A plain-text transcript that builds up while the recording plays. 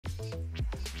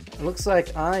It looks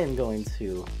like I am going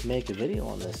to make a video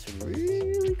on this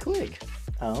really quick.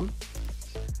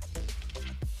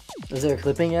 Is there a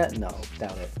clipping yet? No,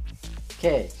 doubt it.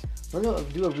 Okay, we're gonna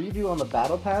do a review on the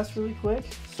Battle Pass really quick,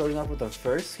 starting off with the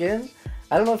first skin.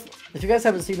 I don't know if you guys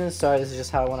haven't seen this, sorry, this is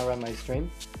just how I want to run my stream.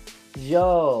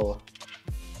 Yo,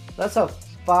 that's a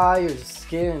fire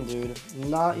skin, dude.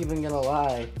 Not even gonna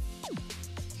lie.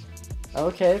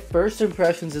 Okay, first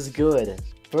impressions is good.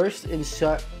 First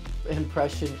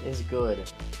impression is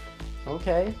good.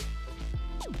 Okay.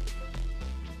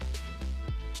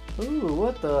 Ooh,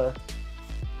 what the?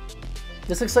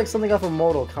 This looks like something off of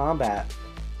Mortal Kombat.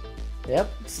 Yep,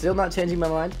 still not changing my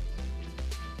mind.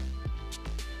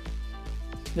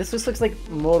 This just looks like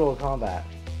Mortal Kombat.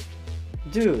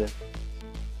 Dude,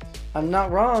 I'm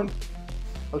not wrong.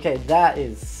 Okay, that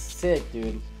is sick,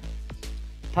 dude.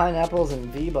 Pineapples and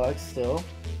V-Bucks still.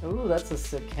 Ooh, that's a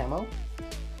sick camo.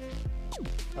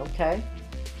 Okay.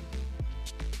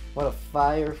 What a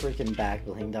fire freaking back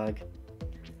bling, dog.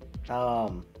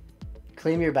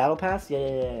 Claim your Battle Pass?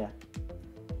 Yeah.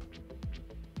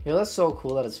 Yo, that's so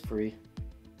cool that it's free.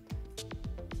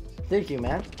 Thank you,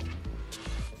 man.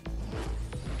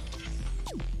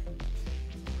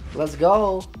 Let's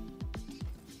go.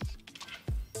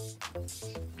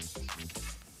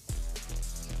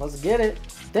 Let's get it.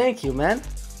 Thank you, man.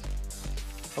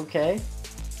 Okay.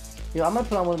 Yo, I'm gonna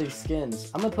put on one of these skins.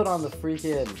 I'm gonna put on the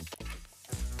freaking...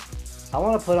 I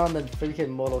wanna put on the freaking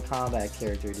Mortal Kombat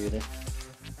character, dude.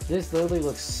 This literally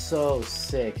looks so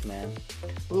sick, man.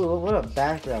 Ooh, what a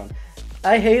background.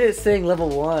 I hate it saying level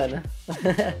 1.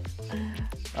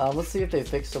 Let's see if they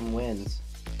fix some wins.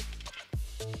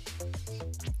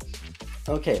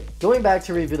 Okay, going back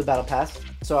to review the Battle Pass.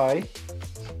 Sorry.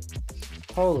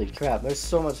 Holy crap, there's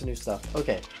so much new stuff.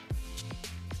 Okay.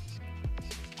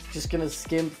 Just gonna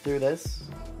skim through this.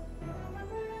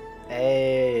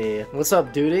 Hey, what's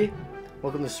up, duty?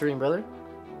 Welcome to stream, brother.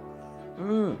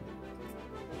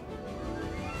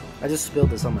 I just spilled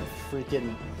this on my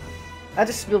freaking... I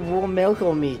just spilled warm milk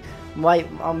on me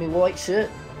white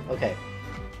shit. Okay.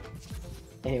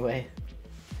 Anyway.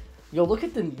 Yo, look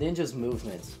at the ninja's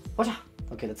movements. Whatcha?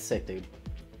 Okay, that's sick, dude.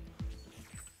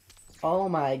 Oh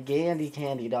my gandy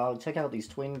candy, dog. Check out these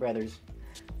twin brothers.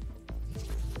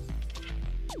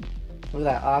 Look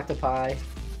at that octopi.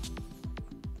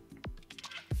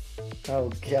 Oh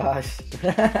gosh.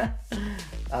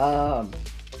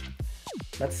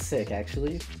 That's sick,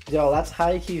 actually. Yo, that's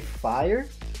high-key fire.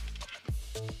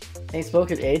 Ain't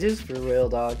spoken ages, for real,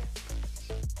 dog.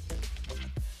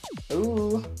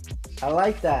 Ooh, I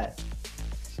like that.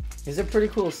 These are pretty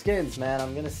cool skins, man.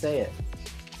 I'm gonna say it.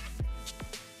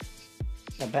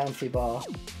 A bouncy ball.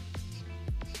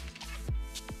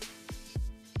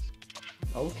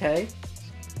 Okay.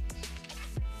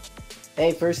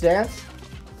 Hey, first dance?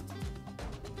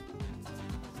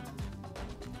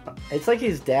 It's like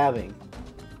he's dabbing.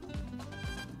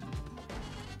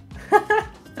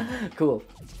 Cool.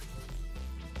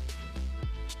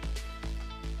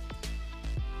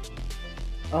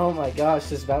 Oh my gosh,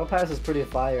 this Battle Pass is pretty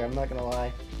fire, I'm not gonna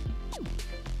lie.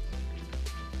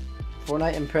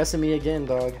 Fortnite impressing me again,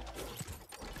 dog.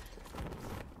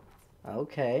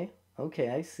 Okay,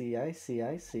 I see.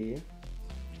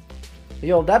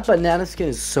 Yo, that banana skin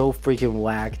is so freaking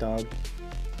whack, dog.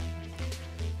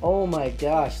 Oh my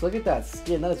gosh, look at that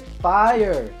skin, that is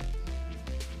fire!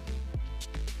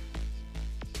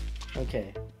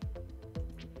 Okay.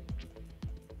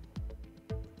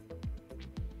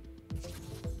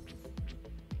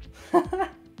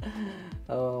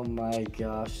 Oh my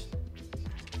gosh.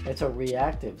 It's a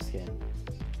reactive skin.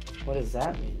 What does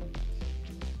that mean?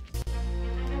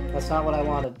 That's not what I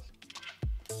wanted.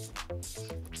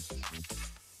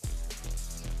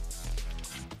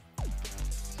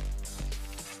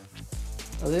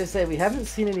 I was gonna say, we haven't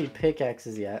seen any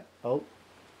pickaxes yet. Oh.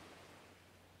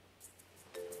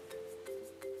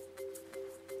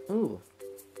 Ooh.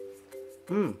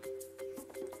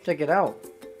 Check it out.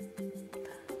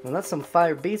 Well, that's some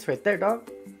fire beats right there, dog.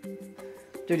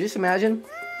 Dude, just imagine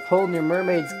holding your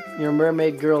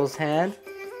mermaid girl's hand.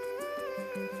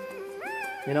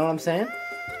 You know what I'm saying?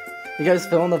 You guys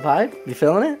feeling the vibe? You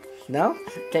feeling it? No?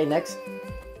 Okay, next.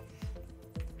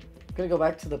 I'm gonna go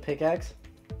back to the pickaxe.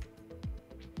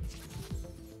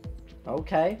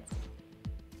 Okay.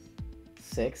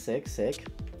 Sick.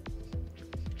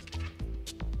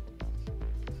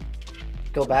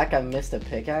 Go back, I missed a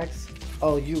pickaxe.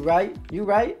 Oh, you right?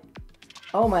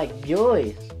 Oh my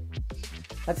god.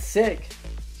 That's sick.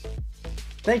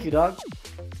 Thank you, dog.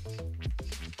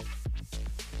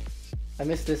 I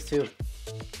missed this too.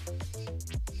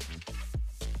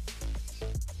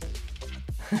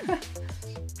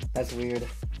 That's weird.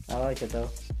 I like it though.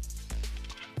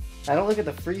 I don't look at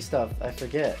the free stuff. I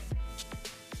forget.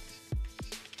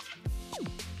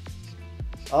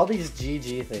 All these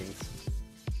GG things.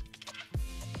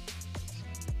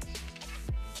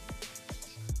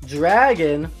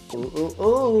 Dragon. Ooh, ooh,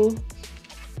 ooh.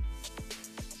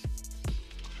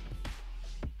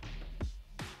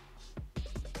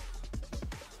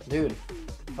 Dude.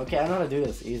 Okay, I know how to do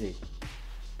this. Easy.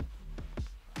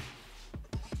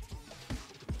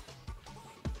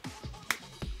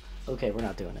 Okay, we're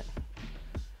not doing it.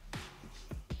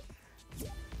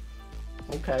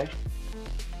 Okay.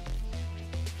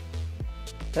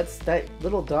 That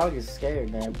little dog is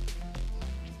scared, man.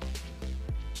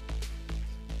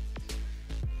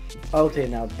 Okay,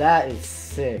 now that is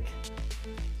sick.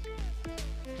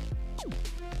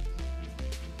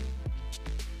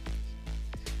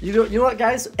 You know what,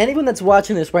 guys? Anyone that's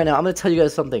watching this right now, I'm gonna tell you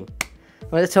guys something. I'm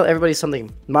gonna tell everybody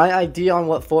something. My idea on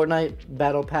what Fortnite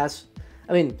Battle Pass,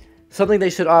 I mean, something they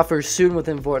should offer soon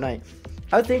within Fortnite.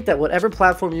 I think that whatever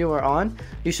platform you are on,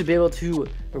 you should be able to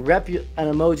rep an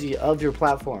emoji of your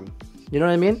platform. You know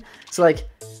what I mean? So like,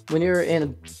 when you're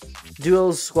in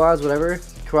duos, squads, whatever,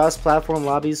 cross-platform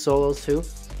lobbies, solos too,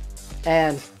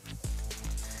 and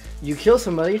you kill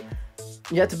somebody,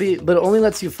 you have to be, but it only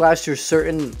lets you flash your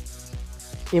certain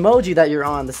emoji that you're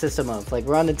on the system of. Like,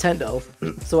 we're on Nintendo,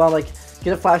 so I'll like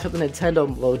get a flash of the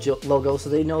Nintendo logo so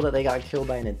they know that they got killed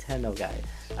by a Nintendo guy.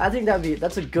 I think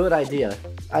that's a good idea.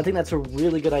 I think that's a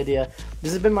really good idea.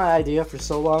 This has been my idea for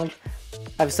so long.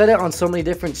 I've said it on so many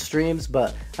different streams,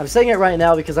 but I'm saying it right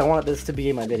now because I want this to be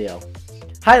in my video.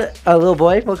 Hi, little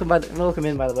boy. Welcome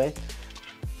in, by the way.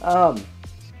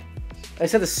 I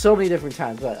said this so many different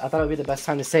times, but I thought it would be the best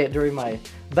time to say it during my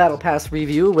Battle Pass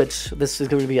review, which this is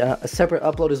going to be a separate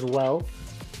upload as well.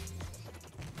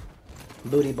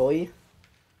 Booty boy.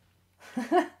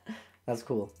 That's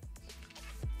cool.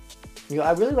 You know,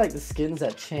 I really like the skins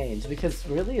that change, because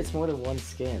really it's more than one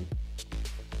skin.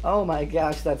 Oh my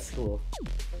gosh, that's cool.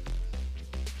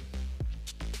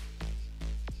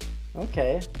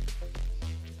 Okay.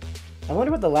 I wonder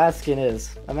what the last skin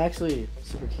is. I'm actually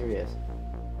super curious.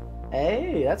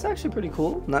 Hey, that's actually pretty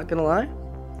cool, not gonna lie.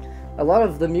 A lot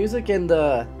of the music and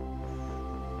the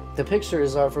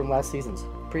pictures are from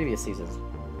previous seasons.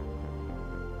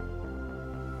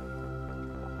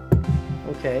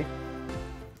 Okay.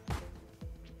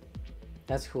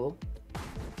 That's cool.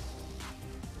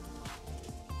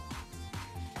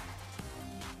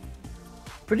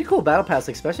 Pretty cool Battle Pass,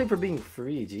 especially for being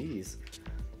free, jeez.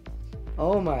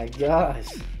 Oh my gosh.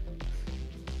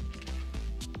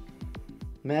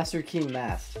 Master Key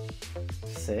Mask.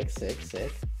 Sick, sick,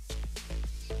 sick.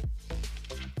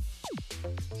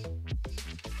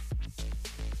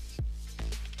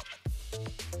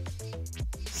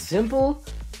 Simple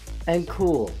and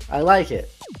cool. I like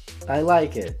it. I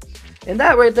like it. And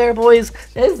that right there, boys,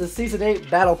 is the Season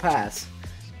 8 Battle Pass.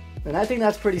 And I think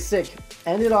that's pretty sick.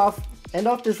 End off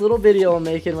this little video I'm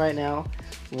making right now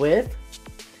with.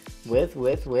 You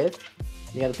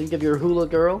gotta think of your hula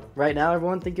girl right now.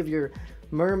 Everyone, think of your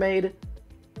mermaid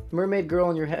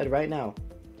girl in your head right now.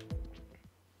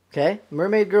 Okay?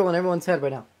 Mermaid girl in everyone's head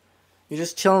right now. You're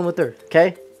just chilling with her,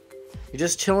 okay? You're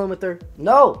just chilling with her.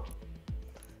 No!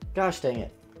 Gosh dang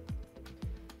it.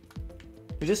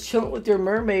 You're just chilling with your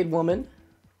mermaid woman.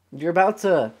 You're about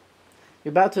to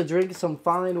drink some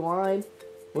fine wine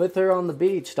with her on the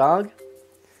beach, dog.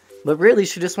 But really,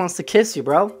 she just wants to kiss you,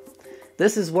 bro.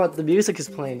 This is what the music is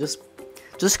playing. Just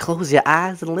close your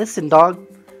eyes and listen, dog.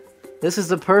 This is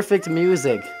the perfect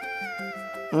music.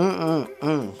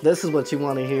 This is what you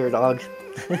want to hear, dog.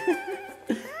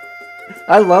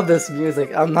 I love this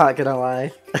music. I'm not gonna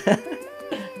lie.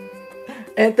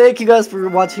 And thank you guys for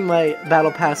watching my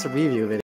Battle Pass review video.